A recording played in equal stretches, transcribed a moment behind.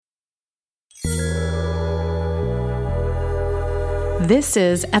This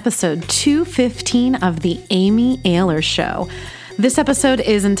is episode 215 of The Amy Ayler Show. This episode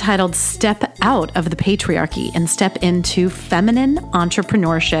is entitled Step Out of the Patriarchy and Step into Feminine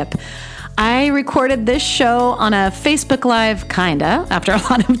Entrepreneurship. I recorded this show on a Facebook Live, after a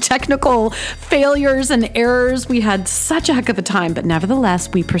lot of technical failures and errors. We had such a heck of a time, but nevertheless,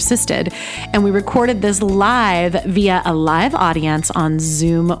 we persisted. And we recorded this live via a live audience on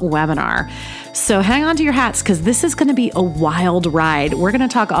Zoom webinar. So hang on to your hats because this is going to be a wild ride. We're going to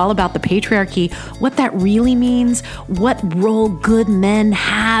talk all about the patriarchy, what that really means, what role good men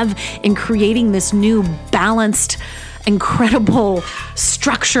have in creating this new balanced, incredible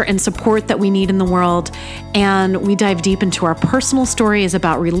structure and support that we need in the world. And we dive deep into our personal stories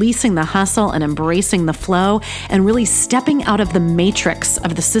about releasing the hustle and embracing the flow and really stepping out of the matrix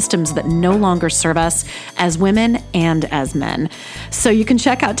of the systems that no longer serve us as women and as men. So you can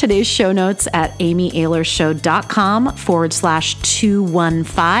check out today's show notes at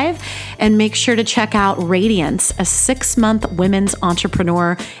amyaylershow.com/215 and make sure to check out Radiance, a 6-month women's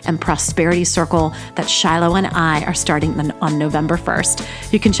entrepreneur and prosperity circle that Shiloh and I are starting on November 1st.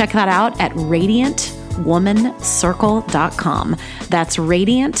 You can check that out at radiantwomancircle.com. That's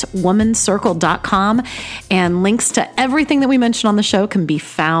radiantwomancircle.com. And links to everything that we mentioned on the show can be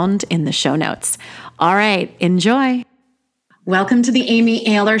found in the show notes. All right, enjoy. Welcome to the Amy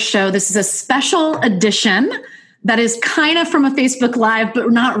Ayler Show. This is a special edition that is kind of from a Facebook Live, but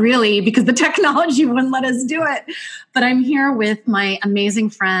not really because the technology wouldn't let us do it. But I'm here with my amazing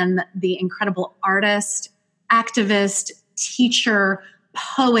friend, the incredible artist, activist, teacher,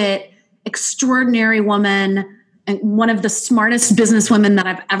 poet, extraordinary woman, and one of the smartest businesswomen that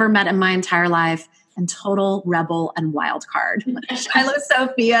I've ever met in my entire life, and total rebel and wild card, Shiloh,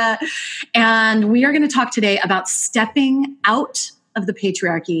 Sophia. And we are going to talk today about stepping out of the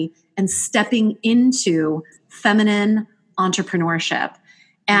patriarchy and stepping into feminine entrepreneurship.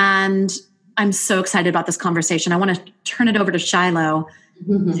 And I'm so excited about this conversation. I want to turn it over to Shiloh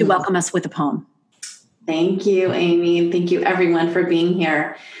to welcome us with a poem. Thank you, Amy, and thank you everyone for being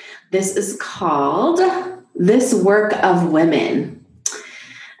here. This is called This Work of Women.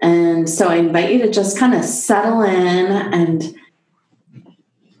 And so I invite you to just kind of settle in and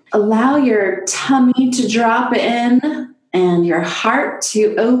allow your tummy to drop in and your heart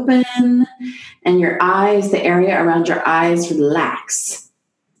to open and your eyes, the area around your eyes, relax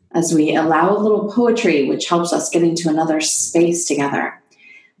as we allow a little poetry, which helps us get into another space together.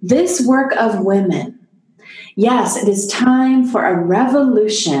 This work of women. Yes, it is time for a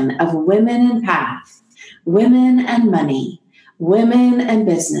revolution of women in path, women and money, women and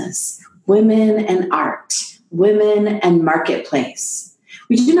business, women and art, women and marketplace.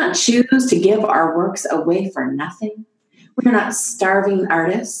 We do not choose to give our works away for nothing. We are not starving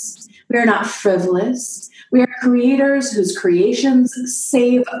artists. We are not frivolous. We are creators whose creations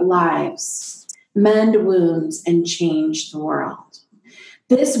save lives, mend wounds, and change the world.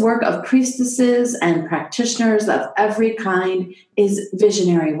 This work of priestesses and practitioners of every kind is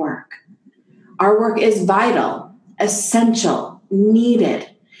visionary work. Our work is vital, essential, needed,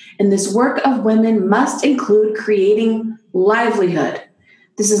 and this work of women must include creating livelihood.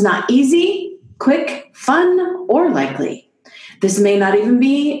 This is not easy, quick, fun, or likely. This may not even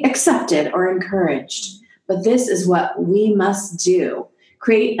be accepted or encouraged, but this is what we must do.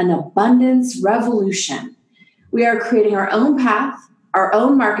 Create an abundance revolution. We are creating our own path, our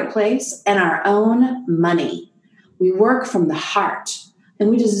own marketplace, and our own money. We work from the heart, and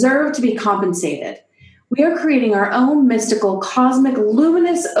we deserve to be compensated. We are creating our own mystical, cosmic,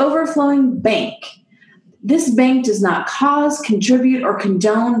 luminous, overflowing bank. This bank does not cause, contribute, or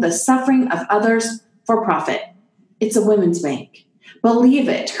condone the suffering of others for profit. It's a women's bank. Believe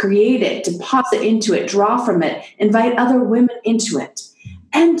it, create it, deposit into it, draw from it, invite other women into it.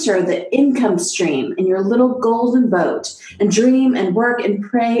 Enter the income stream in your little golden boat and dream and work and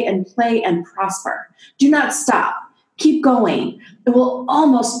pray and play and prosper. Do not stop. Keep going. It will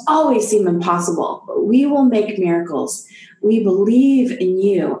almost always seem impossible, but we will make miracles. We believe in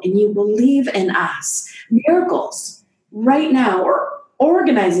you and you believe in us. Miracles right now are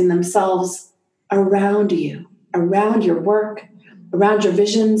organizing themselves around you, around your work, around your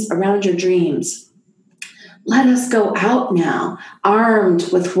visions, around your dreams. Let us go out now, armed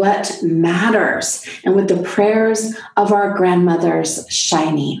with what matters and with the prayers of our grandmothers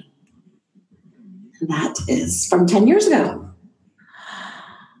shining. And that is from 10 years ago.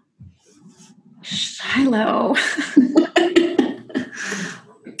 Shiloh.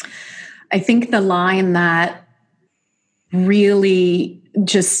 I think the line that really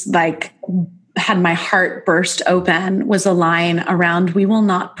just had my heart burst open was a line around, we will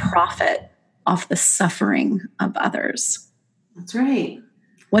not profit off the suffering of others. That's right.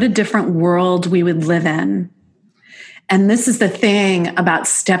 What a different world we would live in. And this is the thing about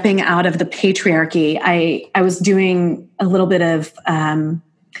stepping out of the patriarchy. I was doing a little bit of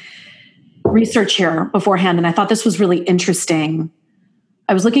research here beforehand, and I thought this was really interesting.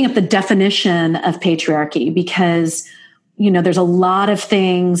 I was looking at the definition of patriarchy because, there's a lot of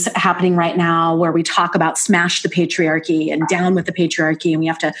things happening right now where we talk about smash the patriarchy and down with the patriarchy, and we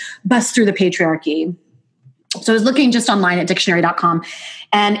have to bust through the patriarchy. So I was looking just online at dictionary.com,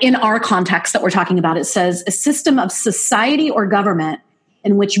 and in our context that we're talking about, it says a system of society or government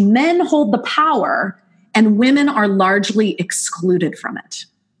in which men hold the power and women are largely excluded from it.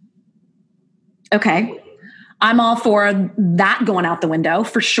 Okay. I'm all for that going out the window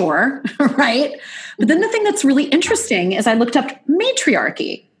for sure, right? But then the thing that's really interesting is I looked up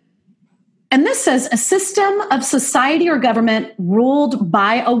matriarchy. And this says a system of society or government ruled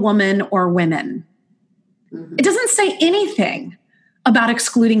by a woman or women. Mm-hmm. It doesn't say anything about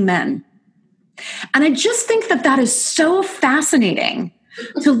excluding men. And I just think that is so fascinating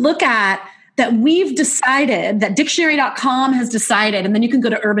to look at, that we've decided, that dictionary.com has decided, and then you can go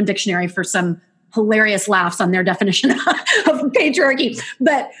to Urban Dictionary for some hilarious laughs on their definition of patriarchy.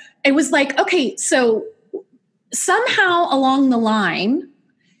 But it was like, okay, so somehow along the line,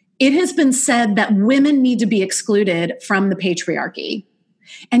 it has been said that women need to be excluded from the patriarchy.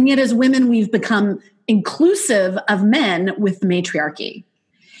 And yet as women, we've become inclusive of men with the matriarchy.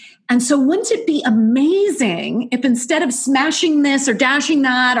 And so wouldn't it be amazing if instead of smashing this or dashing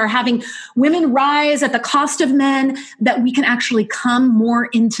that or having women rise at the cost of men, that we can actually come more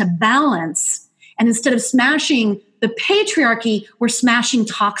into balance? And instead of smashing the patriarchy, we're smashing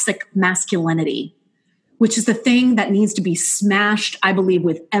toxic masculinity, which is the thing that needs to be smashed, I believe,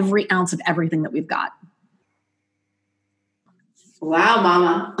 with every ounce of everything that we've got. Wow,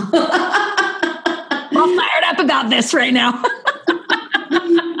 Mama. I'm all fired up about this right now.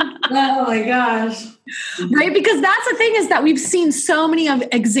 Oh my gosh. Right? Because that's the thing, is that we've seen so many of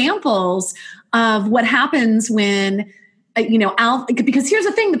examples of what happens when, because here's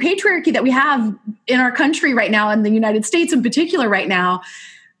the thing, the patriarchy that we have in our country right now, in the United States in particular right now,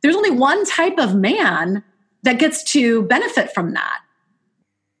 there's only one type of man that gets to benefit from that.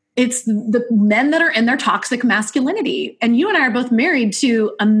 It's the men that are in their toxic masculinity. And you and I are both married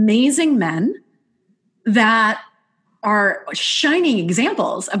to amazing men that are shining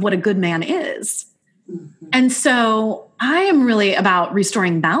examples of what a good man is. Mm-hmm. And so I am really about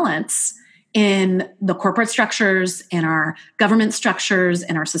restoring balance in the corporate structures, in our government structures,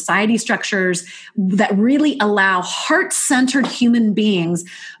 in our society structures that really allow heart-centered human beings,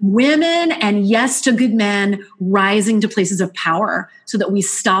 women, and yes to good men, rising to places of power so that we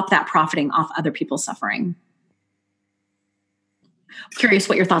stop that profiting off other people's suffering. I'm curious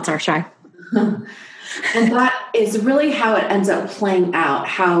what your thoughts are, Shai. And that is really how it ends up playing out,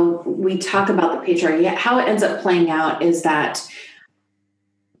 how we talk about the patriarchy. How it ends up playing out is that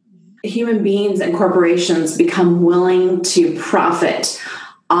human beings and corporations become willing to profit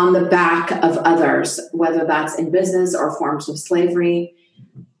on the back of others, whether that's in business or forms of slavery.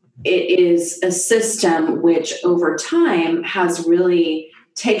 It is a system which over time has really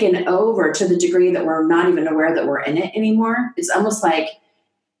taken over to the degree that we're not even aware that we're in it anymore. It's almost like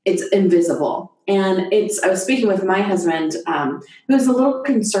it's invisible. And I was speaking with my husband, who is a little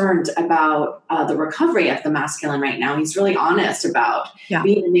concerned about the recovery of the masculine right now. He's really honest about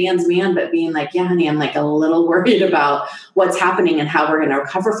being a man's man, but being like, yeah, honey, I'm like a little worried about what's happening and how we're going to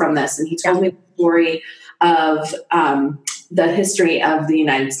recover from this. And he told me the story of the history of the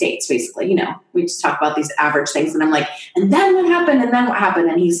United States, basically. We just talk about these average things. And I'm like, and then what happened? And then what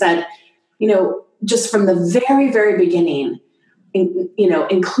happened? And he said, just from the very, very beginning,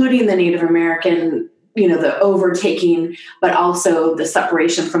 including the Native American, the overtaking, but also the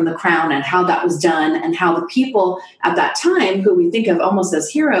separation from the crown and how that was done, and how the people at that time, who we think of almost as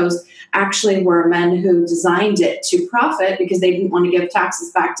heroes, actually were men who designed it to profit because they didn't want to give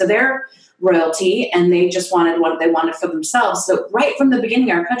taxes back to their royalty, and they just wanted what they wanted for themselves. So right from the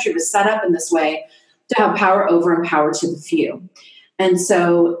beginning, our country was set up in this way to have power over and power to the few. And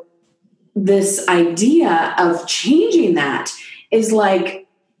so this idea of changing that is like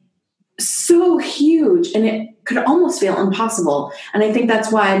so huge, and it could almost feel impossible. And I think that's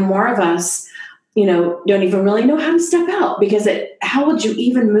why more of us, don't even really know how to step out, because how would you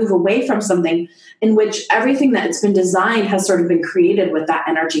even move away from something in which everything that's been designed has sort of been created with that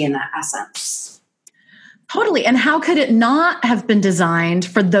energy and that essence? Totally. And how could it not have been designed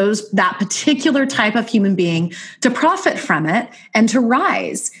for that particular type of human being to profit from it and to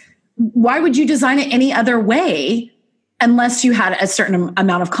rise? Why would you design it any other way? unless you had a certain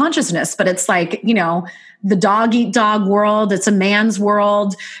amount of consciousness. But it's like, the dog eat dog world, it's a man's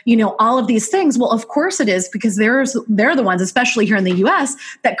world, all of these things. Well, of course it is, because they're the ones, especially here in the US,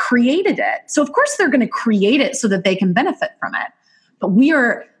 that created it. So of course they're going to create it so that they can benefit from it. But we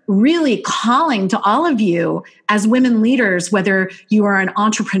are really calling to all of you as women leaders, whether you are an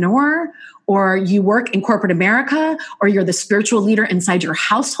entrepreneur or you work in corporate America, or you're the spiritual leader inside your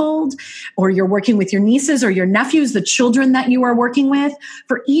household, or you're working with your nieces or your nephews, the children that you are working with,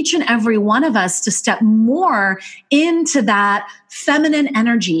 for each and every one of us to step more into that feminine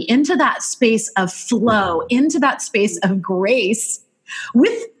energy, into that space of flow, into that space of grace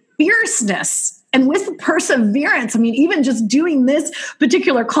with fierceness and with perseverance. I mean, even just doing this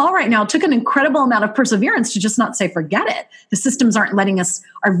particular call right now took an incredible amount of perseverance to just not say, forget it. The systems aren't letting us,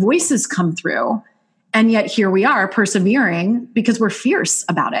 our voices come through. And yet here we are persevering because we're fierce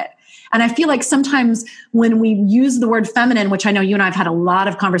about it. And I feel like sometimes when we use the word feminine, which I know you and I have had a lot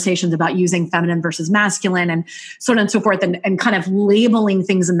of conversations about using feminine versus masculine and so on and so forth, and kind of labeling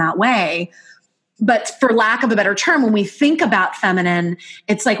things in that way. But for lack of a better term, when we think about feminine,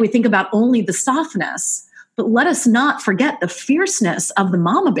 it's like we think about only the softness. But let us not forget the fierceness of the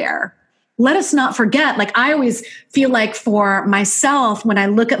mama bear. Let us not forget, like I always feel like for myself, when I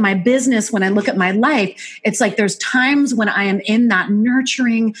look at my business, when I look at my life, it's like there's times when I am in that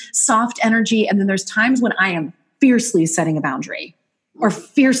nurturing, soft energy. And then there's times when I am fiercely setting a boundary or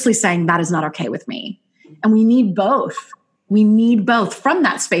fiercely saying that is not okay with me. And we need both. We need both from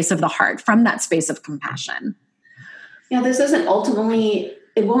that space of the heart, from that space of compassion. Yeah, this isn't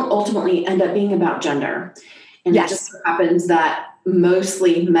it won't ultimately end up being about gender. And It just happens that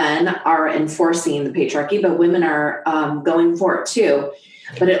mostly men are enforcing the patriarchy, but women are going for it too.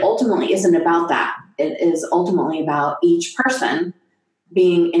 But it ultimately isn't about that. It is ultimately about each person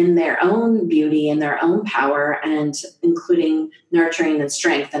being in their own beauty and their own power, and including nurturing and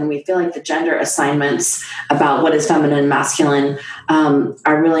strength. And we feel like the gender assignments about what is feminine and masculine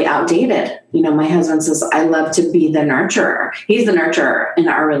are really outdated. My husband says, I love to be the nurturer. He's the nurturer in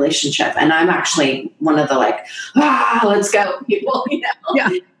our relationship. And I'm actually one of the let's go people, Yeah.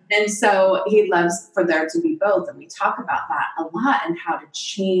 And so he loves for there to be both. And we talk about that a lot and how to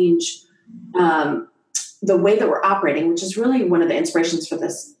change the way that we're operating, which is really one of the inspirations for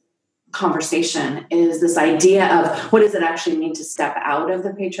this conversation, is this idea of what does it actually mean to step out of the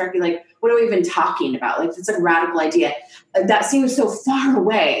patriarchy? Like, what are we even talking about? Like, it's a radical idea that seems so far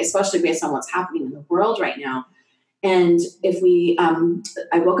away, especially based on what's happening in the world right now. And if we,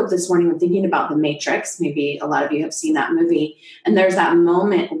 I woke up this morning and thinking about The Matrix. Maybe a lot of you have seen that movie. And there's that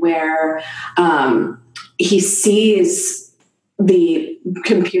moment where he sees the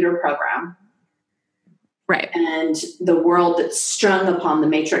computer program. Right. And the world that's strung upon the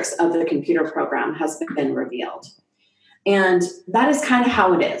matrix of the computer program has been revealed. And that is kind of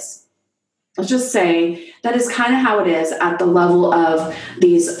how it is. Let's just say that is kind of how it is at the level of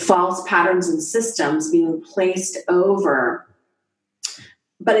these false patterns and systems being placed over.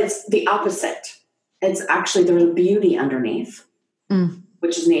 But it's the opposite. It's actually, there's a beauty underneath,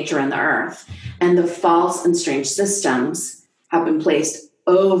 which is nature and the earth. And the false and strange systems have been placed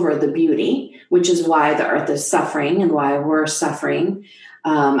over the beauty, which is why the earth is suffering and why we're suffering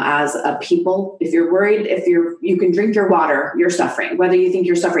as a people. If you're worried, you can drink your water, you're suffering, whether you think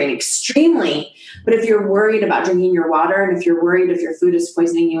you're suffering extremely. But if you're worried about drinking your water, and if you're worried if your food is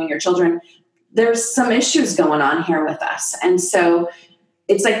poisoning you and your children, there's some issues going on here with us. And so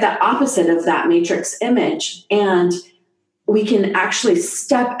it's like the opposite of that matrix image. And we can actually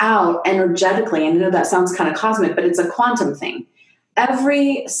step out energetically. And I know that sounds kind of cosmic, but it's a quantum thing.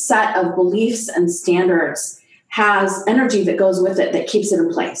 Every set of beliefs and standards has energy that goes with it that keeps it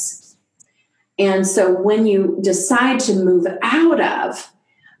in place. And so when you decide to move out of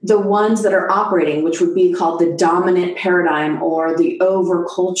the ones that are operating, which would be called the dominant paradigm or the over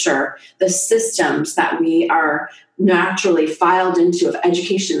culture, the systems that we are naturally filed into of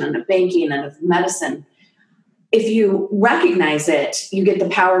education and of banking and of medicine, if you recognize it, you get the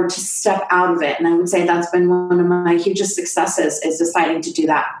power to step out of it. And I would say that's been one of my hugest successes, is deciding to do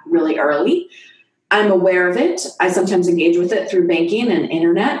that really early. I'm aware of it. I sometimes engage with it through banking and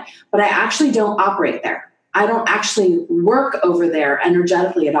internet, but I actually don't operate there. I don't actually work over there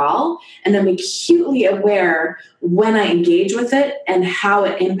energetically at all. And I'm acutely aware when I engage with it and how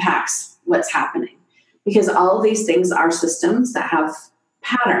it impacts what's happening. Because all of these things are systems that have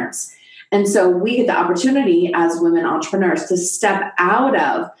patterns. And so we get the opportunity as women entrepreneurs to step out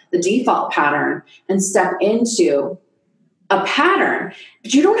of the default pattern and step into a pattern.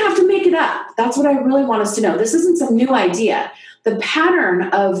 But you don't have to make it up. That's what I really want us to know. This isn't some new idea. The pattern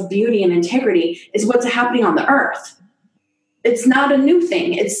of beauty and integrity is what's happening on the earth. it's not a new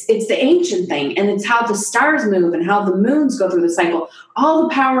thing. It's the ancient thing. And it's how the stars move and how the moons go through the cycle. All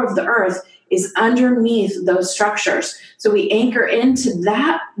the power of the earth is underneath those structures. So we anchor into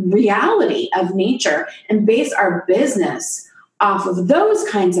that reality of nature and base our business off of those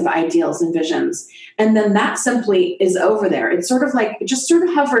kinds of ideals and visions. And then that simply is over there. It's sort of like, it just sort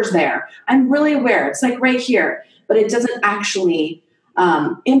of hovers there. I'm really aware. It's like right here, but it doesn't actually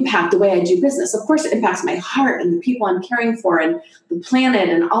impact the way I do business. Of course, it impacts my heart and the people I'm caring for and the planet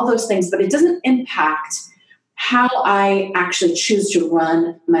and all those things, but it doesn't impact how I actually choose to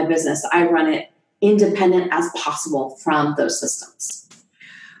run my business. I run it independent as possible from those systems.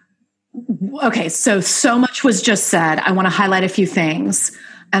 Okay, so much was just said. I want to highlight a few things,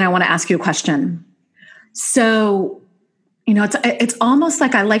 and I want to ask you a question. So, it's almost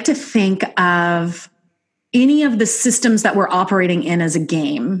like I like to think of any of the systems that we're operating in as a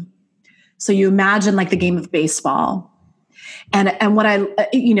game. So you imagine like the game of baseball. And what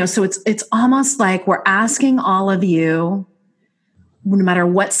so it's almost like we're asking all of you, no matter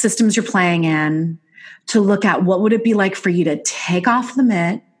what systems you're playing in, to look at what would it be like for you to take off the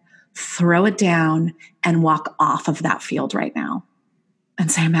mitt, throw it down, and walk off of that field right now and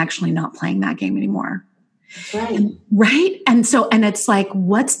say, I'm actually not playing that game anymore. Right. Right. And it's like,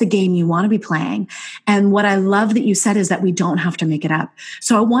 what's the game you want to be playing? And what I love that you said is that we don't have to make it up.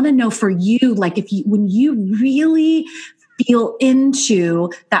 So I want to know for you, like when you really feel into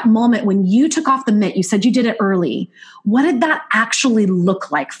that moment, when you took off the mitt, you said you did it early. What did that actually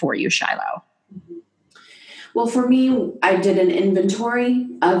look like for you, Shiloh? Well, for me, I did an inventory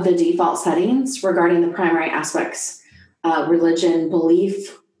of the default settings regarding the primary aspects, religion,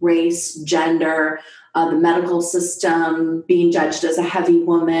 belief, race, gender, the medical system, being judged as a heavy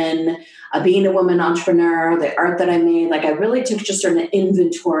woman, being a woman entrepreneur, the art that I made. Like I really took just an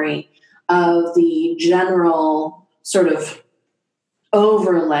inventory of the general sort of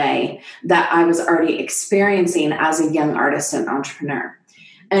overlay that I was already experiencing as a young artist and entrepreneur,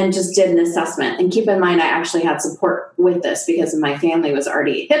 and just did an assessment. And keep in mind, I actually had support with this because my family was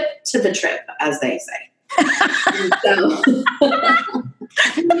already hip to the trip, as they say. So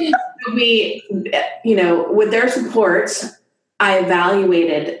we, with their support, I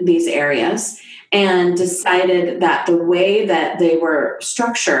evaluated these areas and decided that the way that they were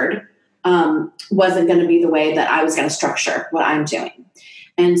structured wasn't going to be the way that I was going to structure what I'm doing.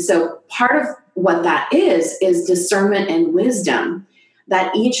 And so part of what that is discernment and wisdom,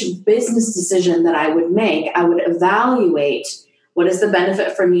 that each business decision that I would make, I would evaluate what is the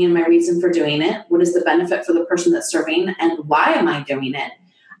benefit for me and my reason for doing it? What is the benefit for the person that's serving? And why am I doing it?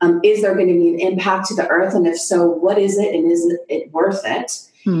 Is there going to be an impact to the earth? And if so, what is it? And is it worth it?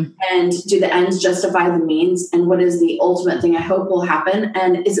 And do the ends justify the means? And what is the ultimate thing I hope will happen?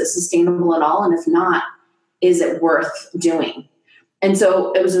 And is it sustainable at all? And if not, is it worth doing? And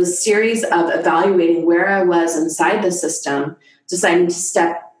so it was a series of evaluating where I was inside the system, deciding to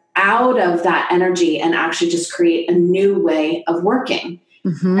step out of that energy and actually just create a new way of working.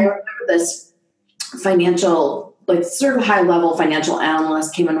 Mm-hmm. I remember this financial, like sort of high level financial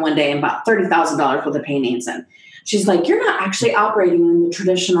analyst came in one day and bought $30,000 worth of paintings. And she's like, you're not actually operating in the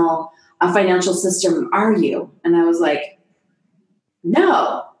traditional financial system, are you? And I was like,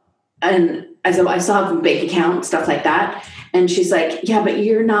 no. And I said, I still have a bank account, stuff like that. And she's like, yeah, but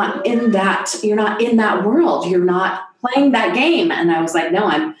you're not in that world. You're not playing that game. And I was like, no,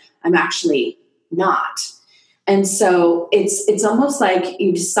 I'm actually not. And so it's almost like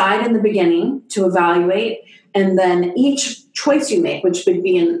you decide in the beginning to evaluate, and then each choice you make, which would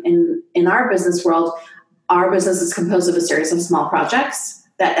be in our business world, our business is composed of a series of small projects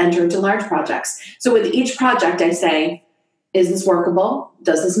that enter into large projects. So with each project, I say, is this workable?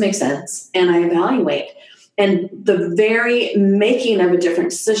 Does this make sense? And I evaluate. And the very making of a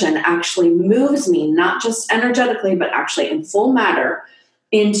different decision actually moves me, not just energetically, but actually in full matter,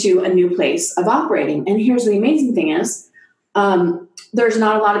 into a new place of operating. And here's the amazing thing is, there's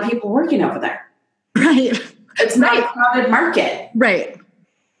not a lot of people working over there. Right. It's not a crowded market. Right.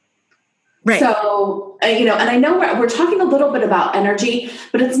 Right. So, and I know we're talking a little bit about energy,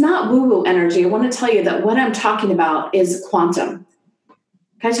 but it's not woo-woo energy. I want to tell you that what I'm talking about is quantum.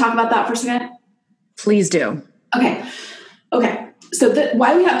 Can I talk about that for a second? Please do. Okay. So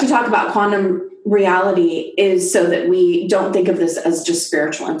why we have to talk about quantum reality is so that we don't think of this as just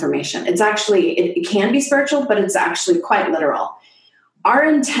spiritual information. It's actually, it can be spiritual, but it's actually quite literal. Our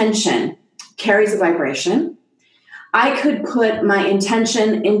intention carries a vibration. I could put my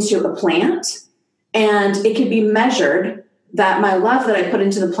intention into a plant, and it could be measured that my love that I put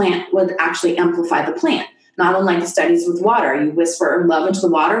into the plant would actually amplify the plant. not unlike the studies with water. You whisper love into the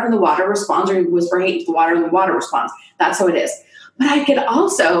water and the water responds, or you whisper hate into the water and the water responds. That's how it is. But I could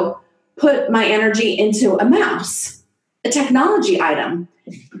also put my energy into a mouse, a technology item,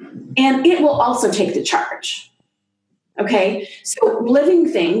 and it will also take the charge. Okay? So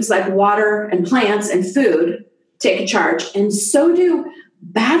living things like water and plants and food take a charge, and so do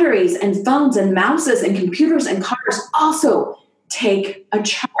batteries and phones and mouses and computers and cars also take a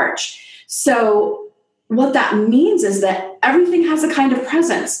charge. So what that means is that everything has a kind of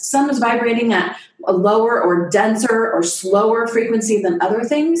presence. Some is vibrating at a lower or denser or slower frequency than other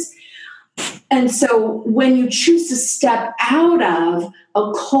things. And so when you choose to step out of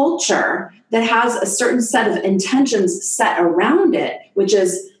a culture that has a certain set of intentions set around it, which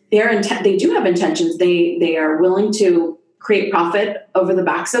is they do have intentions. They are willing to create profit over the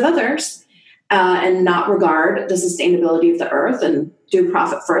backs of others and not regard the sustainability of the earth and do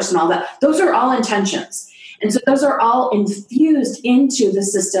profit first and all that. Those are all intentions. And so those are all infused into the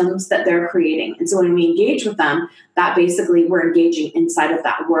systems that they're creating. And so when we engage with them, that basically we're engaging inside of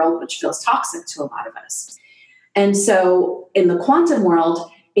that world, which feels toxic to a lot of us. And so in the quantum world,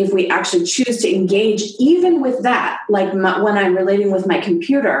 if we actually choose to engage even with that, like when I'm relating with my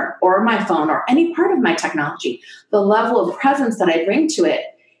computer or my phone or any part of my technology, the level of presence that I bring to it,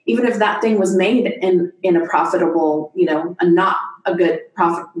 even if that thing was made in a profitable, a not a good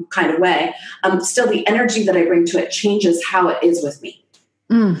profit kind of way, still the energy that I bring to it changes how it is with me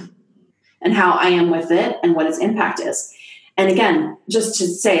and how I am with it and what its impact is. And again, just to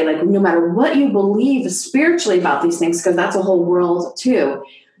say, like, no matter what you believe spiritually about these things, because that's a whole world too,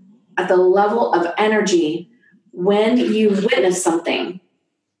 at the level of energy, when you witness something,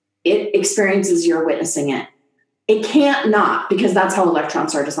 it experiences you're witnessing it. It can't not, because that's how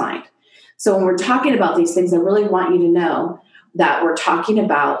electrons are designed. So when we're talking about these things, I really want you to know that we're talking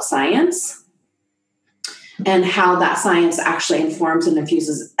about science and how that science actually informs and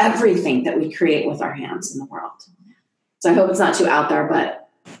infuses everything that we create with our hands in the world. So I hope it's not too out there, but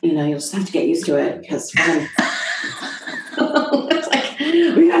you'll just have to get used to it, because it's like,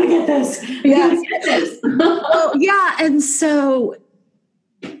 we gotta get this. We gotta get this. Well, yeah. And so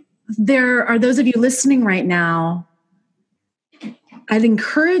there are those of you listening right now, I'd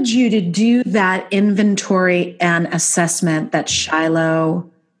encourage you to do that inventory and assessment that Shiloh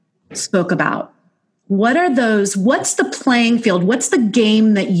spoke about. What's the playing field? What's the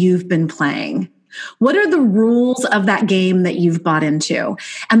game that you've been playing? What are the rules of that game that you've bought into?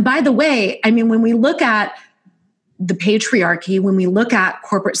 And by the way, when we look at the patriarchy, when we look at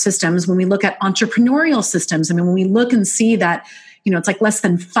corporate systems, when we look at entrepreneurial systems, when we look and see that, it's like less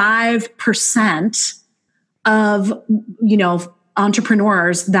than 5% of,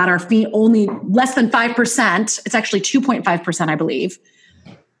 entrepreneurs that are only less than 5%, it's actually 2.5%, I believe,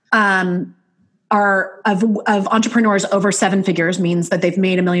 are of entrepreneurs over seven figures, means that they've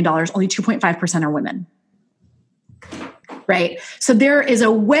made $1 million, only 2.5% are women. Right? So there is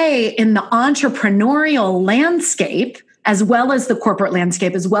a way in the entrepreneurial landscape, as well as the corporate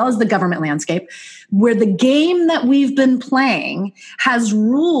landscape, as well as the government landscape, where the game that we've been playing has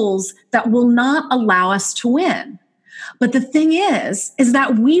rules that will not allow us to win. But the thing is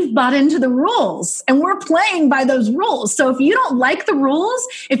that we've bought into the rules and we're playing by those rules. So if you don't like the rules,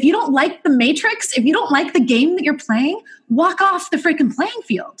 if you don't like the matrix, if you don't like the game that you're playing, walk off the freaking playing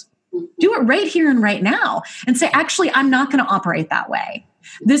field. Do it right here and right now and say, actually, I'm not going to operate that way.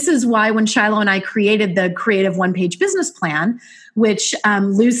 This is why when Shiloh and I created the creative one-page business plan, which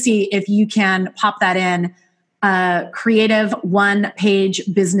Lucy, if you can pop that in,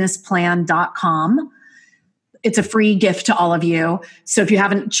 creativeonepagebusinessplan.com. It's a free gift to all of you. So if you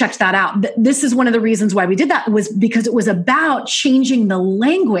haven't checked that out, this is one of the reasons why we did that, was because it was about changing the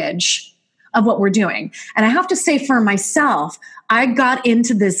language of what we're doing. And I have to say for myself, I got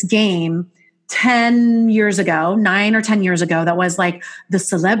into this game 9 or 10 years ago, that was like the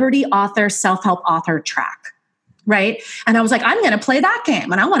celebrity author, self-help author track. Right. And I was like, I'm going to play that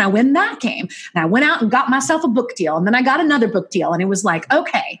game and I want to win that game. And I went out and got myself a book deal. And then I got another book deal. And it was like,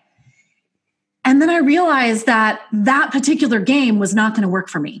 okay. And then I realized that particular game was not going to work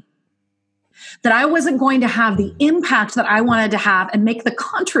for me. That I wasn't going to have the impact that I wanted to have and make the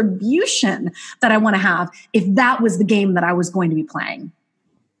contribution that I want to have if that was the game that I was going to be playing.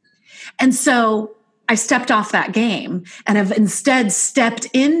 And so I stepped off that game and have instead stepped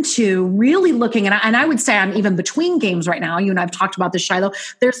into really looking, and I would say I'm even between games right now. You and I've talked about this, Shiloh.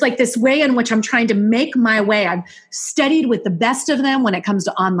 There's like this way in which I'm trying to make my way. I've studied with the best of them when it comes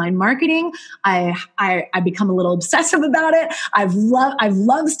to online marketing. I become a little obsessive about it. I've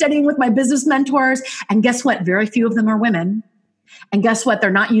loved studying with my business mentors. And guess what? Very few of them are women. And guess what? They're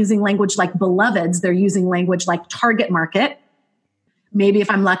not using language like beloveds. They're using language like target market. Maybe if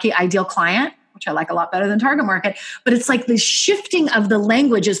I'm lucky, ideal client, which I like a lot better than target market. But it's like the shifting of the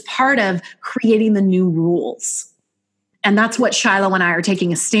language is part of creating the new rules. And that's what Shiloh and I are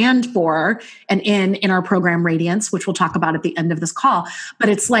taking a stand for and in our program Radiance, which we'll talk about at the end of this call. But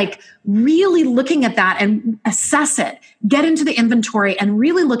it's like really looking at that and assess it, get into the inventory and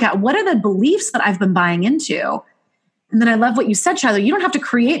really look at what are the beliefs that I've been buying into. And then I love what you said, Shiloh. You don't have to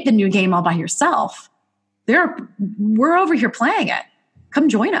create the new game all by yourself. We're over here playing it. Come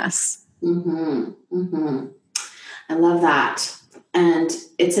join us. Mm-hmm. Mm-hmm. I love that. And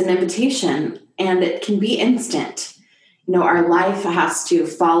it's an invitation and it can be instant. Our life has to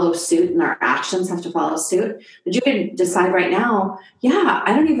follow suit and our actions have to follow suit. But you can decide right now,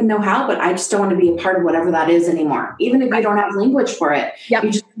 I don't even know how, but I just don't want to be a part of whatever that is anymore. Even if you don't have language for it, you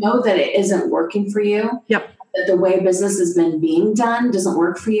just know that it isn't working for you. That the way business has been being done doesn't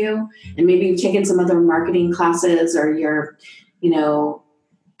work for you. And maybe you've taken some other marketing classes or you're,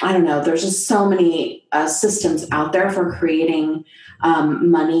 I don't know. There's just so many systems out there for creating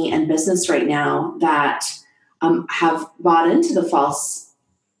money and business right now that have bought into the false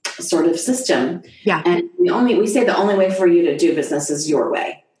sort of system. And we say the only way for you to do business is your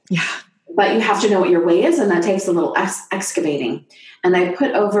way. But you have to know what your way is, and that takes a little excavating. And I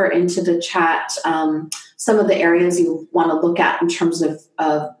put over into the chat some of the areas you want to look at in terms of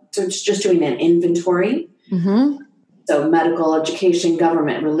just doing an inventory. Mm-hmm. So medical, education,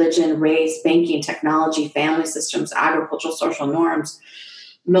 government, religion, race, banking, technology, family systems, agricultural, social norms,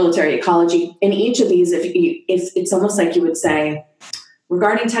 military, ecology. In each of these, if it's almost like you would say,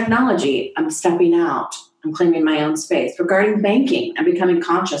 regarding technology, I'm stepping out. I'm claiming my own space. Regarding banking, I'm becoming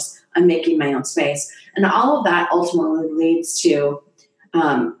conscious. I'm making my own space. And all of that ultimately leads to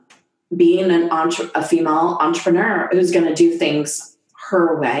being a female entrepreneur who's going to do things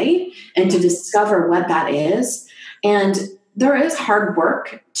her way and to discover what that is. And there is hard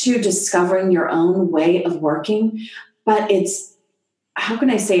work to discovering your own way of working, but it's, how can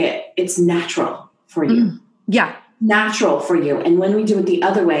I say it? It's natural for you. Natural for you. And when we do it the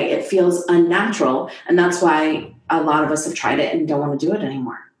other way, it feels unnatural. And that's why a lot of us have tried it and don't want to do it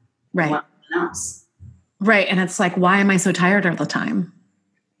anymore. Right. And it's like, why am I so tired all the time?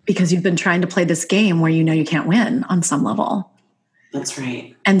 Because you've been trying to play this game where you can't win on some level. That's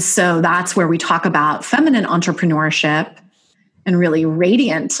right. And so that's where we talk about feminine entrepreneurship and really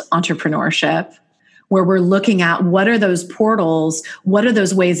radiant entrepreneurship, where we're looking at what are those portals, what are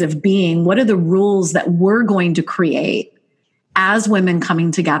those ways of being, what are the rules that we're going to create as women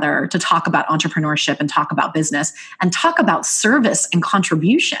coming together to talk about entrepreneurship and talk about business and talk about service and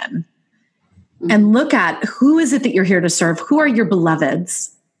contribution. And look at who is it that you're here to serve? Who are your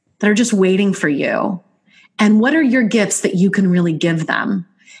beloveds that are just waiting for you? And what are your gifts that you can really give them?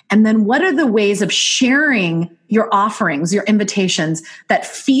 And then what are the ways of sharing your offerings, your invitations that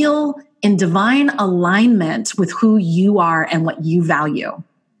feel in divine alignment with who you are and what you value?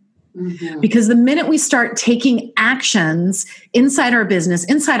 Mm-hmm. Because the minute we start taking actions inside our business,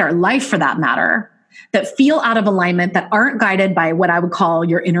 inside our life for that matter, that feel out of alignment, that aren't guided by what I would call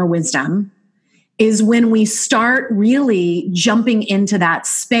your inner wisdom, is when we start really jumping into that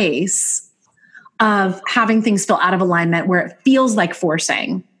space of having things feel out of alignment where it feels like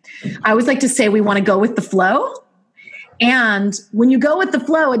forcing. I always like to say we want to go with the flow. And when you go with the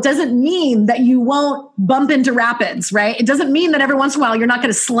flow, it doesn't mean that you won't bump into rapids, right? It doesn't mean that every once in a while you're not going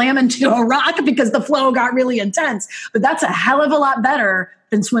to slam into a rock because the flow got really intense. But that's a hell of a lot better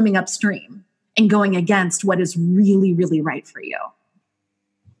than swimming upstream and going against what is really, really right for you.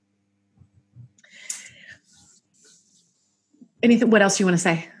 What else do you want to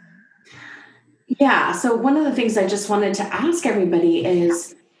say? Yeah. So one of the things I just wanted to ask everybody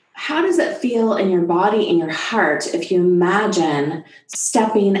is, how does it feel in your body, in your heart, if you imagine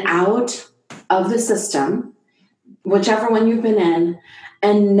stepping out of the system, whichever one you've been in,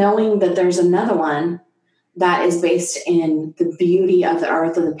 and knowing that there's another one that is based in the beauty of the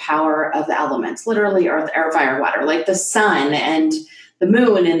earth and the power of the elements, literally earth, air, fire, water, like the sun and the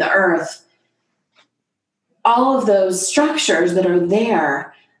moon and the earth, all of those structures that are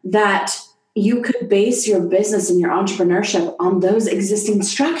there, that you could base your business and your entrepreneurship on those existing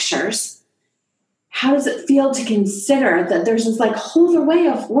structures. How does it feel to consider that there's this like whole other way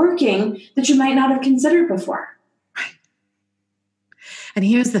of working that you might not have considered before? Right. And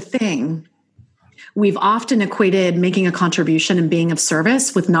here's the thing. We've often equated making a contribution and being of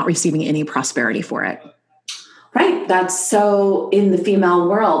service with not receiving any prosperity for it. Right. That's so in the female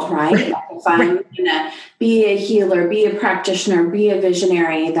world, right? Right. If I'm going to be a healer, be a practitioner, be a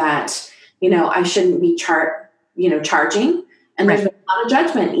visionary, that I shouldn't be charging, And there's been a lot of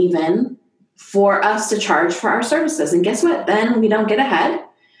judgment even for us to charge for our services. And guess what? Then we don't get ahead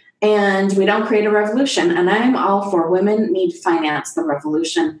and we don't create a revolution. And I'm all for women need to finance the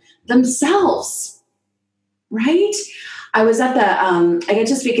revolution themselves, right? I was at the, I get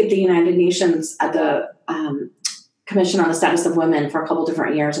to speak at the United Nations at the Commission on the Status of Women for a couple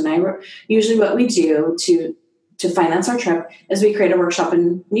different years. And usually what we do to finance our trip is we create a workshop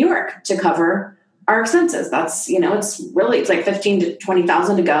in New York to cover our expenses. That's, it's like 15 to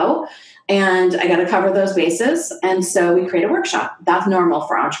 20,000 to go. And I got to cover those bases. And so we create a workshop. That's normal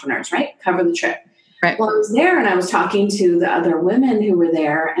for entrepreneurs, right? Cover the trip. Right. Well, I was there and I was talking to the other women who were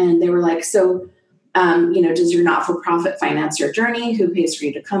there and they were like, so, does your not-for-profit finance your journey? Who pays for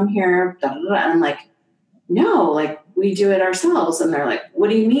you to come here? Da, da, da. And I'm like, no, like we do it ourselves. And they're like, what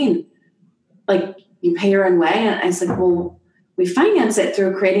do you mean? Like you pay your own way? And I said, well, we finance it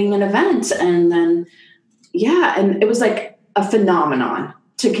through creating an event. And then, and it was like a phenomenon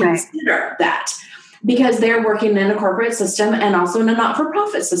to consider that because they're working in a corporate system and also in a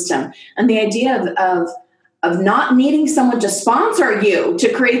not-for-profit system. And the idea of not needing someone to sponsor you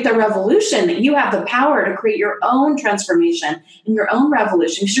to create the revolution, that you have the power to create your own transformation and your own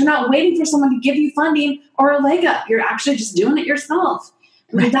revolution because you're not waiting for someone to give you funding or a leg up. You're actually just doing it yourself.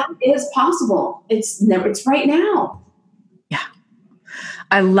 I mean, that is possible. It's right now. Yeah.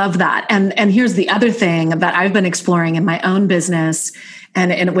 I love that. And here's the other thing that I've been exploring in my own business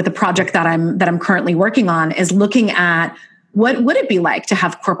and with the project that I'm currently working on is looking at what would it be like to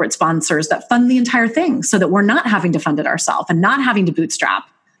have corporate sponsors that fund the entire thing so that we're not having to fund it ourselves and not having to bootstrap,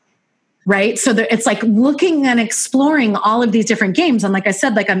 right? So it's like looking and exploring all of these different games. And like I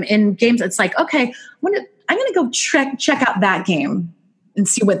said, like I'm in games, it's like, okay, I'm going to go check out that game and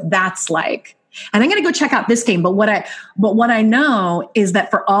see what that's like. And I'm going to go check out this game. But what I know is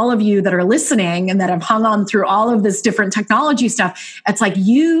that for all of you that are listening and that have hung on through all of this different technology stuff, it's like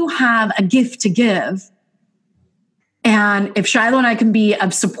you have a gift to give. And if Shiloh and I can be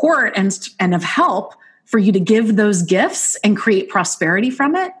of support and of help for you to give those gifts and create prosperity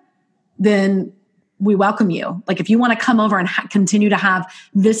from it, then we welcome you. Like if you want to come over and continue to have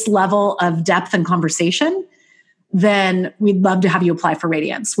this level of depth and conversation, then we'd love to have you apply for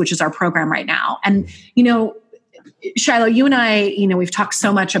Radiance, which is our program right now. And, Shiloh, you and I, we've talked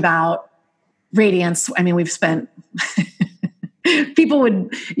so much about Radiance. I mean, we've spent,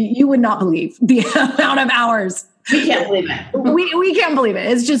 you would not believe the amount of hours. We can't believe it. We can't believe it.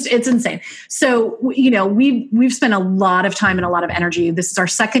 It's insane. So, we've spent a lot of time and a lot of energy. This is our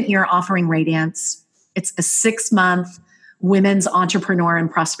second year offering Radiance. It's a 6-month women's entrepreneur and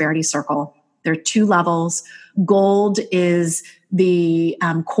prosperity circle. There are 2 levels. Gold is the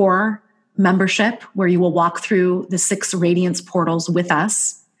core membership where you will walk through the 6 Radiance portals with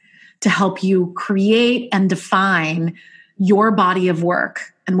us to help you create and define your body of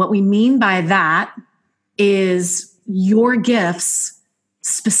work. And what we mean by that is your gifts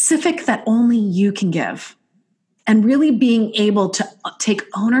specific that only you can give. And really being able to take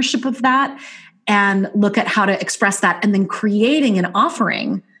ownership of that and look at how to express that and then creating an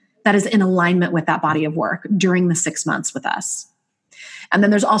offering that is in alignment with that body of work during the 6 months with us. And then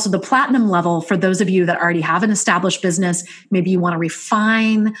there's also the platinum level for those of you that already have an established business. Maybe you want to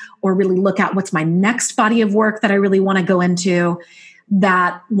refine or really look at what's my next body of work that I really want to go into,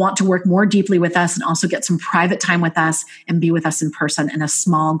 that want to work more deeply with us and also get some private time with us and be with us in person in a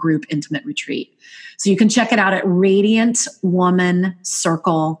small group intimate retreat. So you can check it out at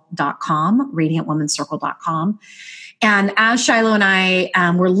radiantwomancircle.com, radiantwomancircle.com. And as Shiloh and I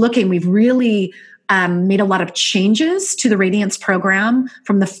were looking, we've really made a lot of changes to the Radiance program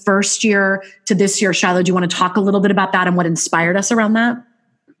from the first year to this year. Shiloh, do you want to talk a little bit about that and what inspired us around that?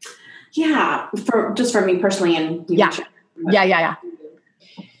 Yeah, for me personally. And Yeah.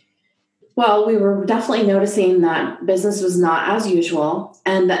 Well, we were definitely noticing that business was not as usual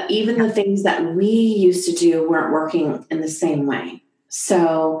and that even the things that we used to do weren't working in the same way.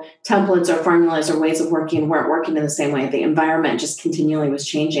 So templates or formulas or ways of working weren't working in the same way. The environment just continually was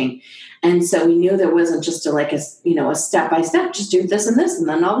changing. And so we knew there wasn't just a step-by-step, just do this and this, and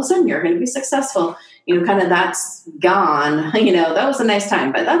then all of a sudden you're going to be successful. Kind of that's gone. That was a nice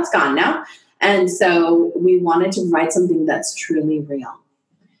time, but that's gone now. And so we wanted to provide something that's truly real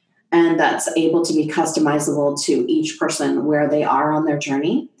and that's able to be customizable to each person where they are on their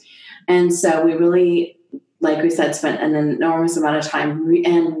journey. And so we really, like we said, spent an enormous amount of time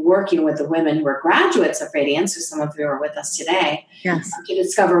and working with the women who were graduates of Radiance, who some of you are with us today, yes, to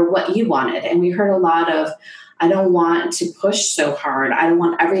discover what you wanted. And we heard a lot of I don't want to push so hard. I don't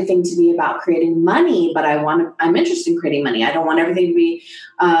want everything to be about creating money, but I'm interested in creating money. I don't want everything to be,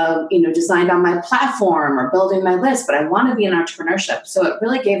 designed on my platform or building my list, but I want to be in entrepreneurship. So it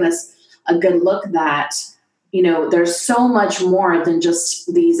really gave us a good look that, there's so much more than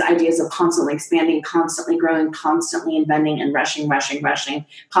just these ideas of constantly expanding, constantly growing, constantly inventing and rushing,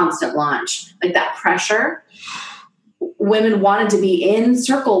 constant launch. Like that pressure. Women wanted to be in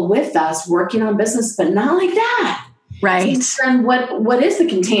circle with us working on business, but not like that. Right. So then what is the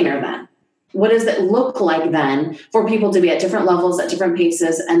container then? What does it look like then for people to be at different levels, at different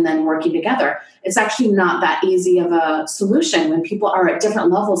paces, and then working together? It's actually not that easy of a solution when people are at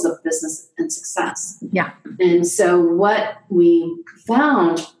different levels of business and success. Yeah. And so what we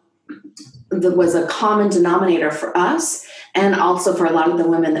found that was a common denominator for us, and also for a lot of the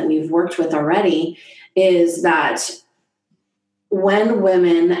women that we've worked with already, is that when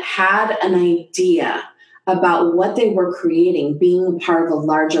women had an idea about what they were creating, being a part of a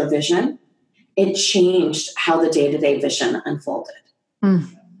larger vision, it changed how the day-to-day vision unfolded.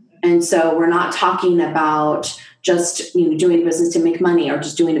 And so we're not talking about just doing business to make money, or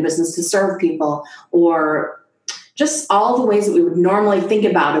just doing a business to serve people, or just all the ways that we would normally think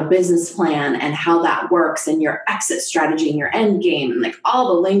about a business plan and how that works, and your exit strategy and your end game, and like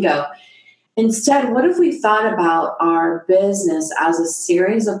all the lingo. Instead, what if we thought about our business as a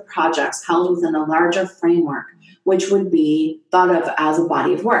series of projects held within a larger framework, which would be thought of as a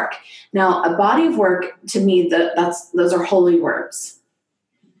body of work? Now, a body of work, to me, those are holy words.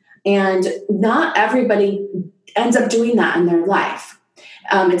 And not everybody ends up doing that in their life.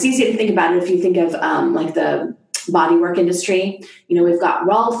 It's easy to think about it if you think of like the bodywork industry. We've got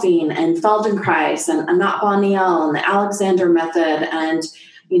Rolfing and Feldenkrais and Anat Boniel and the Alexander method and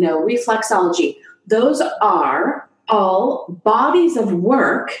reflexology. Those are all bodies of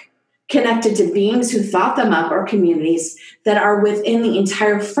work connected to beings who thought them up, or communities that are within the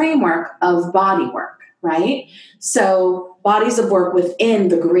entire framework of body work, right? So bodies of work within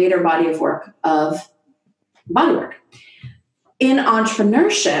the greater body of work of body work. In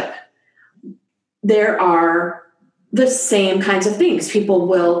entrepreneurship, there are the same kinds of things. People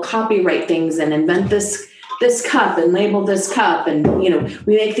will copyright things and invent this cup and label this cup, and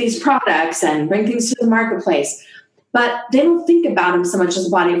we make these products and bring things to the marketplace, but they don't think about them so much as a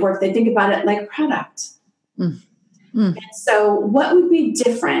body of work. They think about it like product. And so what would be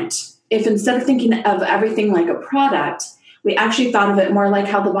different if, instead of thinking of everything like a product, we actually thought of it more like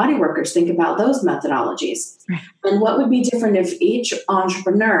how the body workers think about those methodologies? Right. And what would be different if each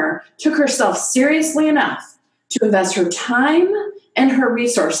entrepreneur took herself seriously enough to invest her time and her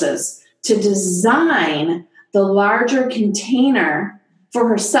resources to design the larger container for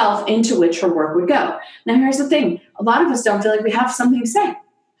herself into which her work would go? Now, here's the thing. A lot of us don't feel like we have something to say.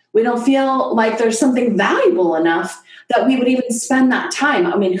 We don't feel like there's something valuable enough that we would even spend that time.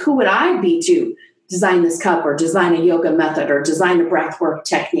 I mean, who would I be to design this cup, or design a yoga method, or design a breathwork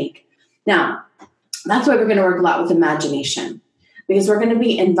technique? Now, that's why we're going to work a lot with imagination, because we're going to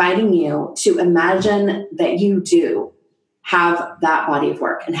be inviting you to imagine that you do have that body of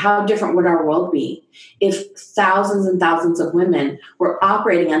work. And how different would our world be if thousands and thousands of women were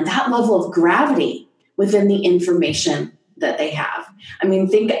operating on that level of gravity within the information that they have? I mean,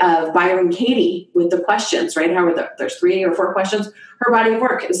 think of Byron Katie with the questions, right? There's 3 or 4 questions. Her body of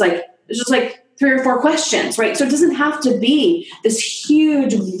work is like, it's just like 3 or 4 questions, right? So it doesn't have to be this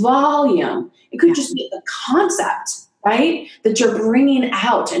huge volume. It could just be a concept, right? That you're bringing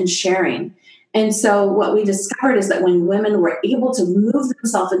out and sharing. And so what we discovered is that when women were able to move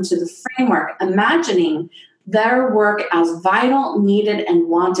themselves into the framework, imagining their work as vital, needed, and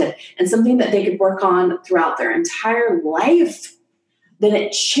wanted, and something that they could work on throughout their entire life, then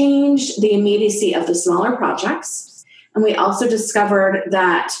it changed the immediacy of the smaller projects. And we also discovered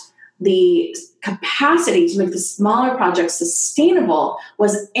that the capacity to make the smaller projects sustainable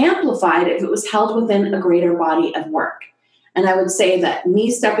was amplified if it was held within a greater body of work. And I would say that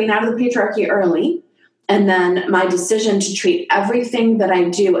me stepping out of the patriarchy early, and then my decision to treat everything that I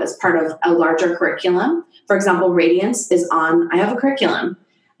do as part of a larger curriculum. For example, Radiance I have a curriculum,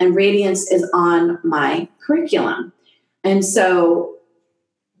 and Radiance is on my curriculum. And so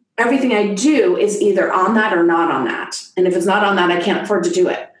everything I do is either on that or not on that. And if it's not on that, I can't afford to do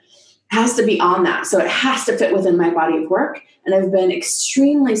it. It has to be on that. So it has to fit within my body of work. And I've been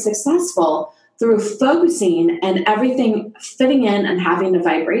extremely successful through focusing and everything fitting in and having a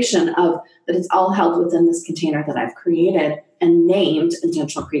vibration of that it's all held within this container that I've created and named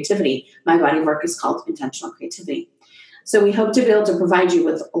intentional creativity. My body of work is called intentional creativity. So we hope to be able to provide you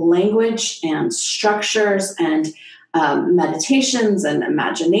with language and structures and meditations and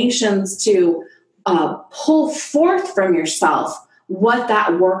imaginations to pull forth from yourself what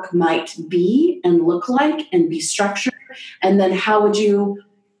that work might be and look like and be structured. And then how would you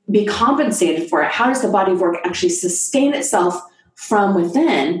be compensated for it? How does the body of work actually sustain itself from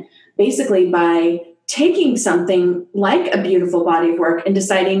within? Basically by taking something like a beautiful body of work and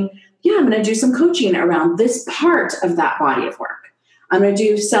deciding, yeah, I'm going to do some coaching around this part of that body of work. I'm going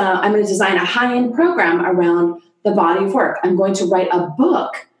to design a high-end program around the body of work. I'm going to write a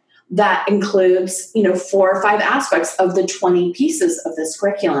book that includes, 4 or 5 aspects of the 20 pieces of this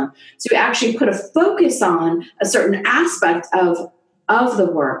curriculum. So you actually put a focus on a certain aspect of the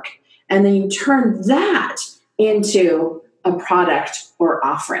work, and then you turn that into a product or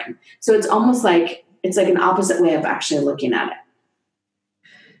offering. So it's almost like, it's like an opposite way of actually looking at it.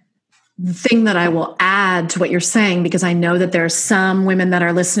 The thing that I will add to what you're saying, because I know that there are some women that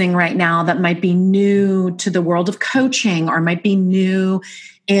are listening right now that might be new to the world of coaching or might be new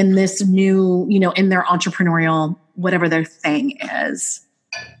in this new, in their entrepreneurial, whatever their thing is.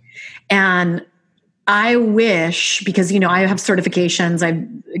 And I wish, because, I have certifications, I have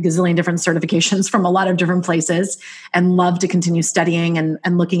a gazillion different certifications from a lot of different places and love to continue studying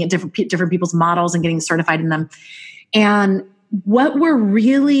and looking at different people's models and getting certified in them. And what we're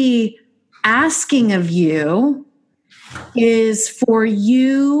really asking of you is for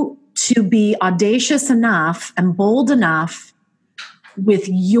you to be audacious enough and bold enough with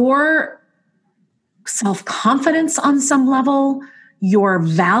your self-confidence on some level, your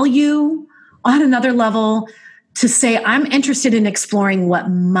value on another level, to say, I'm interested in exploring what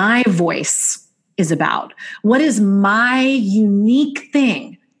my voice is about. What is my unique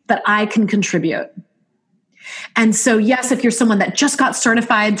thing that I can contribute? And so, yes, if you're someone that just got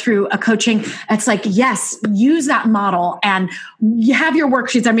certified through a coaching, it's like, yes, use that model and you have your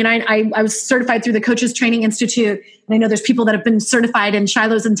worksheets. I mean, I was certified through the Coaches Training Institute. And I know there's people that have been certified in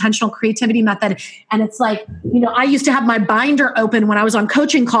Shiloh's intentional creativity method. And it's like, I used to have my binder open when I was on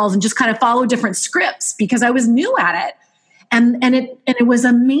coaching calls and just kind of follow different scripts because I was new at it. And it was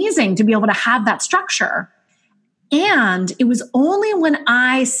amazing to be able to have that structure. And it was only when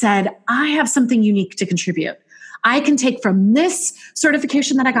I said, I have something unique to contribute. I can take from this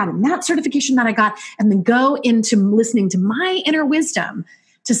certification that I got and that certification that I got, and then go into listening to my inner wisdom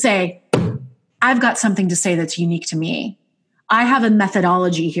to say, I've got something to say that's unique to me. I have a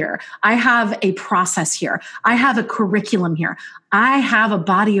methodology here. I have a process here. I have a curriculum here. I have a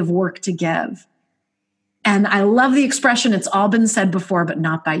body of work to give. And I love the expression, it's all been said before, but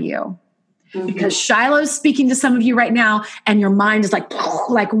not by you. Mm-hmm. Because Shiloh's speaking to some of you right now, and your mind is like,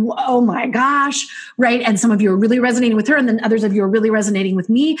 oh my gosh, right? And some of you are really resonating with her, and then others of you are really resonating with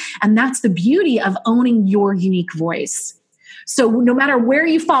me. And that's the beauty of owning your unique voice. So no matter where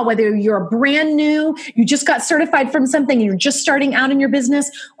you fall, whether you're brand new, you just got certified from something, and you're just starting out in your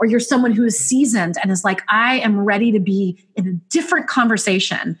business, or you're someone who is seasoned and is like, I am ready to be in a different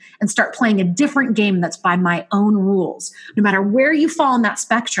conversation and start playing a different game that's by my own rules. No matter where you fall in that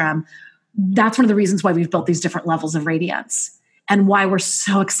spectrum, that's one of the reasons why we've built these different levels of radiance and why we're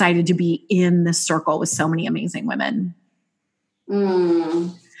so excited to be in this circle with so many amazing women.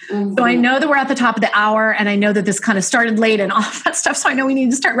 Mm-hmm. So I know that we're at the top of the hour, and I know that this kind of started late and all that stuff. So I know we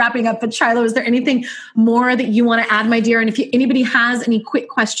need to start wrapping up. But Shiloh, is there anything more that you want to add, my dear? And if anybody has any quick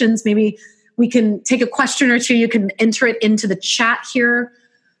questions, maybe we can take a question or two. You can enter it into the chat here.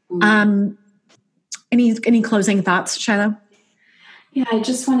 Mm-hmm. Any closing thoughts, Shiloh? Yeah, I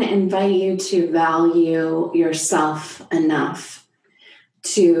just want to invite you to value yourself enough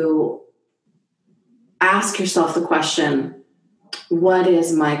to ask yourself the question, what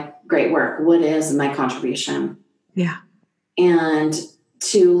is my great work? What is my contribution? Yeah. And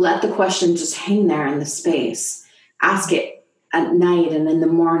to let the question just hang there in the space. Ask it at night and in the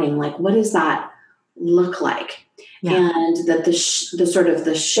morning, like, what does that look like? Yeah. And that the sort of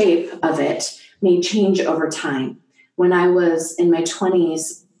the shape of it may change over time. When I was in my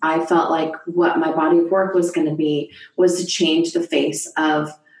 20s, I felt like what my body of work was going to be was to change the face of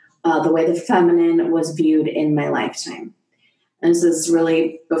the way the feminine was viewed in my lifetime. And this is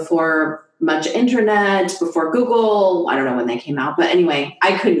really before much internet, before Google. I don't know when they came out, but anyway,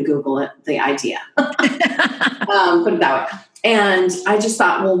 I couldn't Google it, the idea. Put it that way. And I just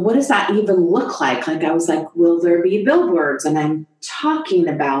thought, well, what does that even look like? Like, I was like, will there be billboards? And I'm talking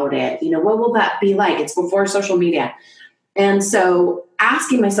about it. What will that be like? It's before social media. And so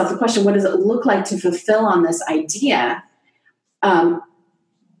asking myself the question, what does it look like to fulfill on this idea?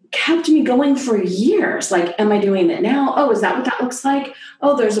 Kept me going for years. Like, am I doing it now? Oh, is that what that looks like?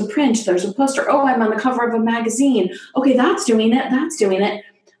 Oh, there's a print, there's a poster. Oh, I'm on the cover of a magazine. Okay, that's doing it.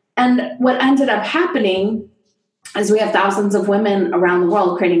 And what ended up happening is we have thousands of women around the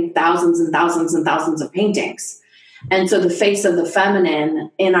world creating thousands and thousands and thousands of paintings. And so the face of the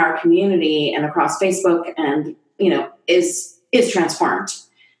feminine in our community and across Facebook and, is transformed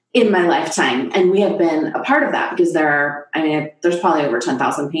in my lifetime. And we have been a part of that because there's probably over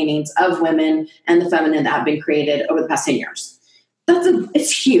 10,000 paintings of women and the feminine that have been created over the past 10 years.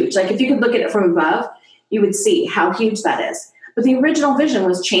 It's huge. Like if you could look at it from above, you would see how huge that is. But the original vision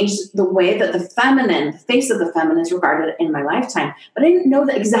was change the way that the face of the feminine is regarded in my lifetime. But I didn't know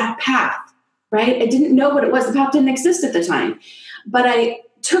the exact path, right? I didn't know what it was. The path didn't exist at the time. But I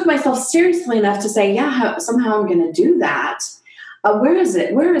took myself seriously enough to say, somehow I'm going to do that. Where is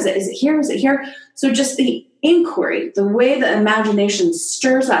it? Where is it? Is it here? Is it here? So just the inquiry, the way the imagination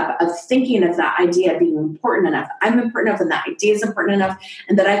stirs up of thinking of that idea being important enough, I'm important enough and that idea is important enough,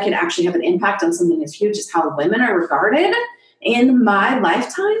 and that I could actually have an impact on something as huge as how women are regarded in my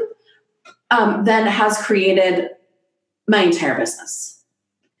lifetime, then has created my entire business,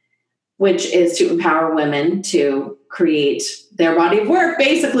 which is to empower women to create their body of work,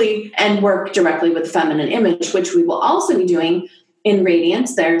 basically, and work directly with feminine image, which we will also be doing in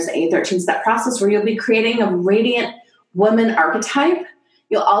Radiance. There's a 13-step process where you'll be creating a radiant woman archetype.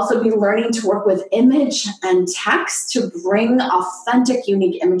 You'll also be learning to work with image and text to bring authentic,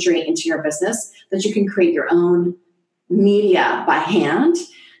 unique imagery into your business that you can create your own media by hand.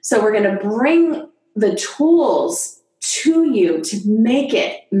 So we're going to bring the tools to you to make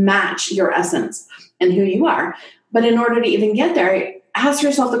it match your essence and who you are. But in order to even get there, ask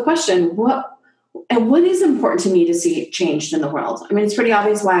yourself the question, what is important to me to see changed in the world? I mean, it's pretty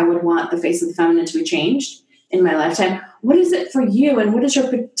obvious why I would want the face of the feminine to be changed in my lifetime. What is it for you? And what is your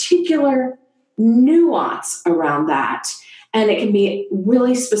particular nuance around that? And it can be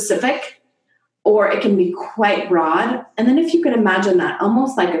really specific, or it can be quite broad. And then if you could imagine that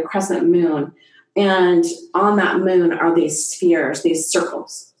almost like a crescent moon, and on that moon are these spheres, these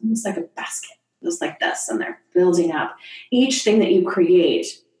circles, almost like a basket, just like this, and they're building up. Each thing that you create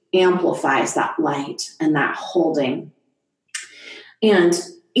amplifies that light and that holding. And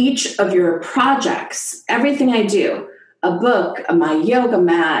each of your projects, everything I do, a book, my yoga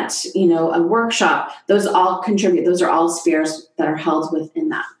mat, a workshop, those all contribute. Those are all spheres that are held within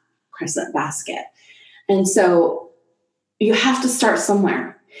that crescent basket. And so you have to start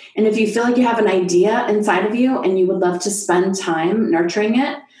somewhere. And if you feel like you have an idea inside of you and you would love to spend time nurturing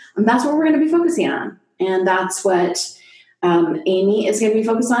it, that's what we're going to be focusing on. And that's what Amy is going to be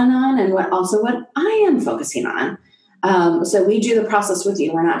focusing on, and what I am focusing on. So we do the process with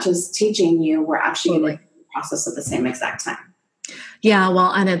you. We're not just teaching you, we're actually going to do the process at the same exact time. Yeah,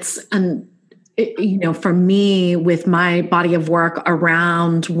 well, for me, with my body of work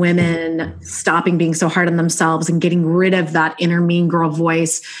around women stopping being so hard on themselves and getting rid of that inner mean girl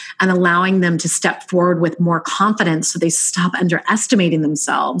voice and allowing them to step forward with more confidence so they stop underestimating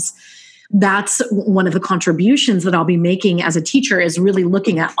themselves. That's one of the contributions that I'll be making as a teacher, is really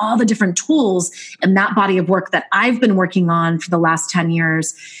looking at all the different tools and that body of work that I've been working on for the last 10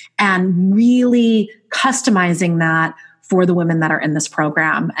 years and really customizing that for the women that are in this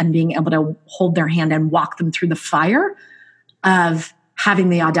program and being able to hold their hand and walk them through the fire of having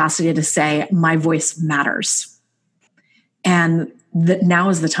the audacity to say, my voice matters. And that now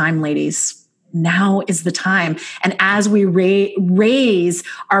is the time, ladies. Now is the time. And as we raise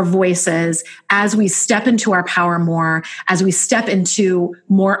our voices, as we step into our power more, as we step into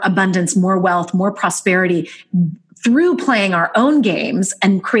more abundance, more wealth, more prosperity, through playing our own games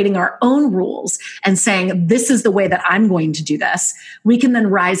and creating our own rules and saying, this is the way that I'm going to do this, we can then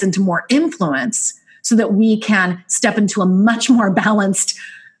rise into more influence so that we can step into a much more balanced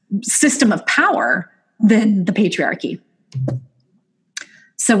system of power than the patriarchy.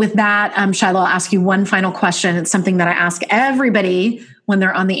 So with that, Shiloh, I'll ask you one final question. It's something that I ask everybody when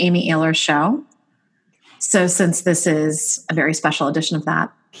they're on the Amy Ayler show. So since this is a very special edition of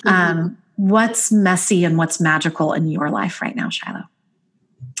that, what's messy and what's magical in your life right now, Shiloh?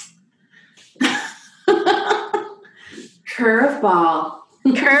 Curveball.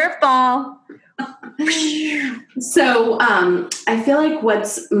 So I feel like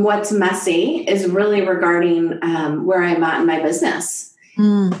what's messy is really regarding where I'm at in my business.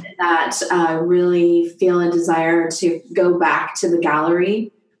 That I really feel a desire to go back to the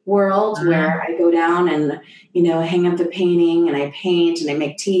gallery world where I go down and, hang up the painting and I paint and I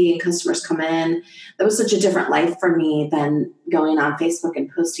make tea and customers come in. That was such a different life for me than going on Facebook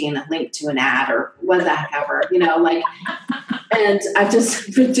and posting a link to an ad or what the heck ever, and I've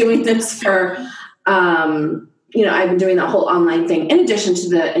just been doing this for, I've been doing the whole online thing in addition to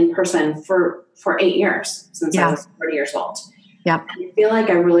the in-person for 8 years since I was 40 years old. Yep. And I feel like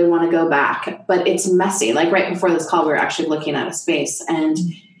I really want to go back, but it's messy. Like right before this call, we were actually looking at a space, and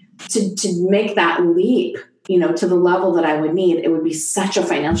to make that leap, to the level that I would need, it would be such a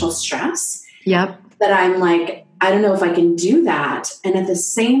financial stress. Yep. That I'm like, I don't know if I can do that. And at the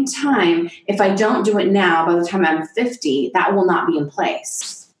same time, if I don't do it now, by the time I'm 50, that will not be in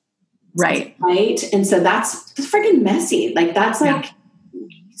place. Right. Right. And so that's freaking messy. Like that's like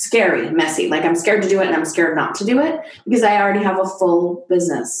scary, messy. Like I'm scared to do it and I'm scared not to do it because I already have a full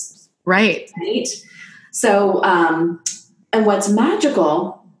business. Right. Right. So, and what's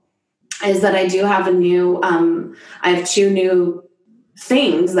magical is that I do have I have 2 new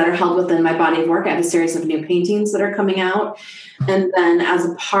things that are held within my body of work. I have a series of new paintings that are coming out. And then as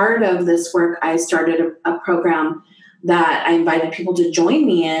a part of this work, I started a program that I invited people to join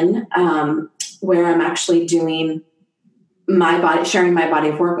me in, where I'm actually doing sharing my body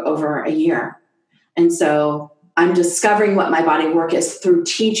of work over a year. And so I'm discovering what my body of work is through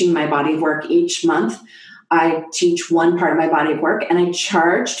teaching my body of work each month. I teach one part of my body of work, and I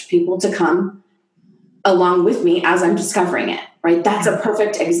charged people to come along with me as I'm discovering it, right? That's a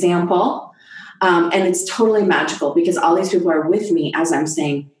perfect example. And it's totally magical because all these people are with me as I'm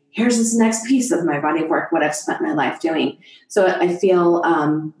saying, here's this next piece of my body of work, what I've spent my life doing. So I feel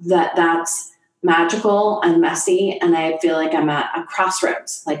that that's magical and messy. And I feel like I'm at a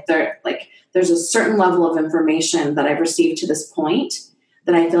crossroads. There's a certain level of information that I've received to this point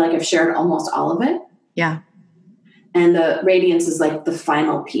that I feel like I've shared almost all of it. Yeah. And the radiance is like the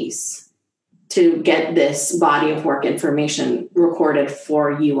final piece to get this body of work information recorded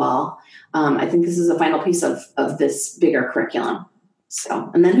for you all. I think this is the final piece of this bigger curriculum. So,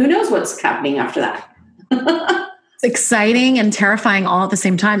 and then who knows what's happening after that. It's exciting and terrifying all at the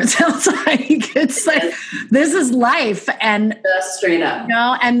same time. It sounds like it's like, this is life. And just straight up.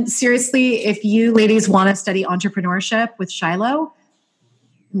 And seriously, if you ladies want to study entrepreneurship with Shiloh,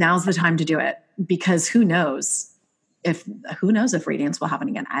 now's the time to do it, because who knows if radiance will happen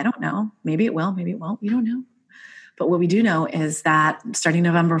again. I don't know. Maybe it will, maybe it won't. We don't know. But what we do know is that starting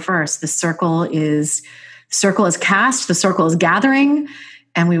November 1st, the circle is cast, the circle is gathering,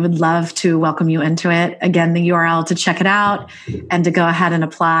 and we would love to welcome you into it. Again, the URL to check it out and to go ahead and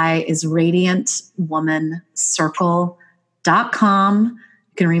apply is radiantwomancircle.com.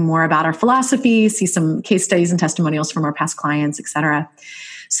 You can read more about our philosophy, see some case studies and testimonials from our past clients, etc.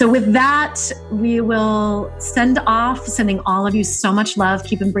 So with that, we will sending all of you so much love.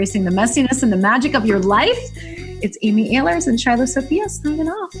 Keep embracing the messiness and the magic of your life. It's Amy Ehlers and Shiloh Sophia signing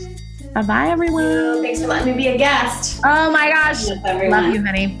off. Bye-bye, everyone. Thanks for letting me be a guest. Oh my gosh. Love you,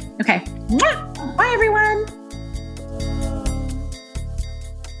 honey. Okay. Bye, everyone.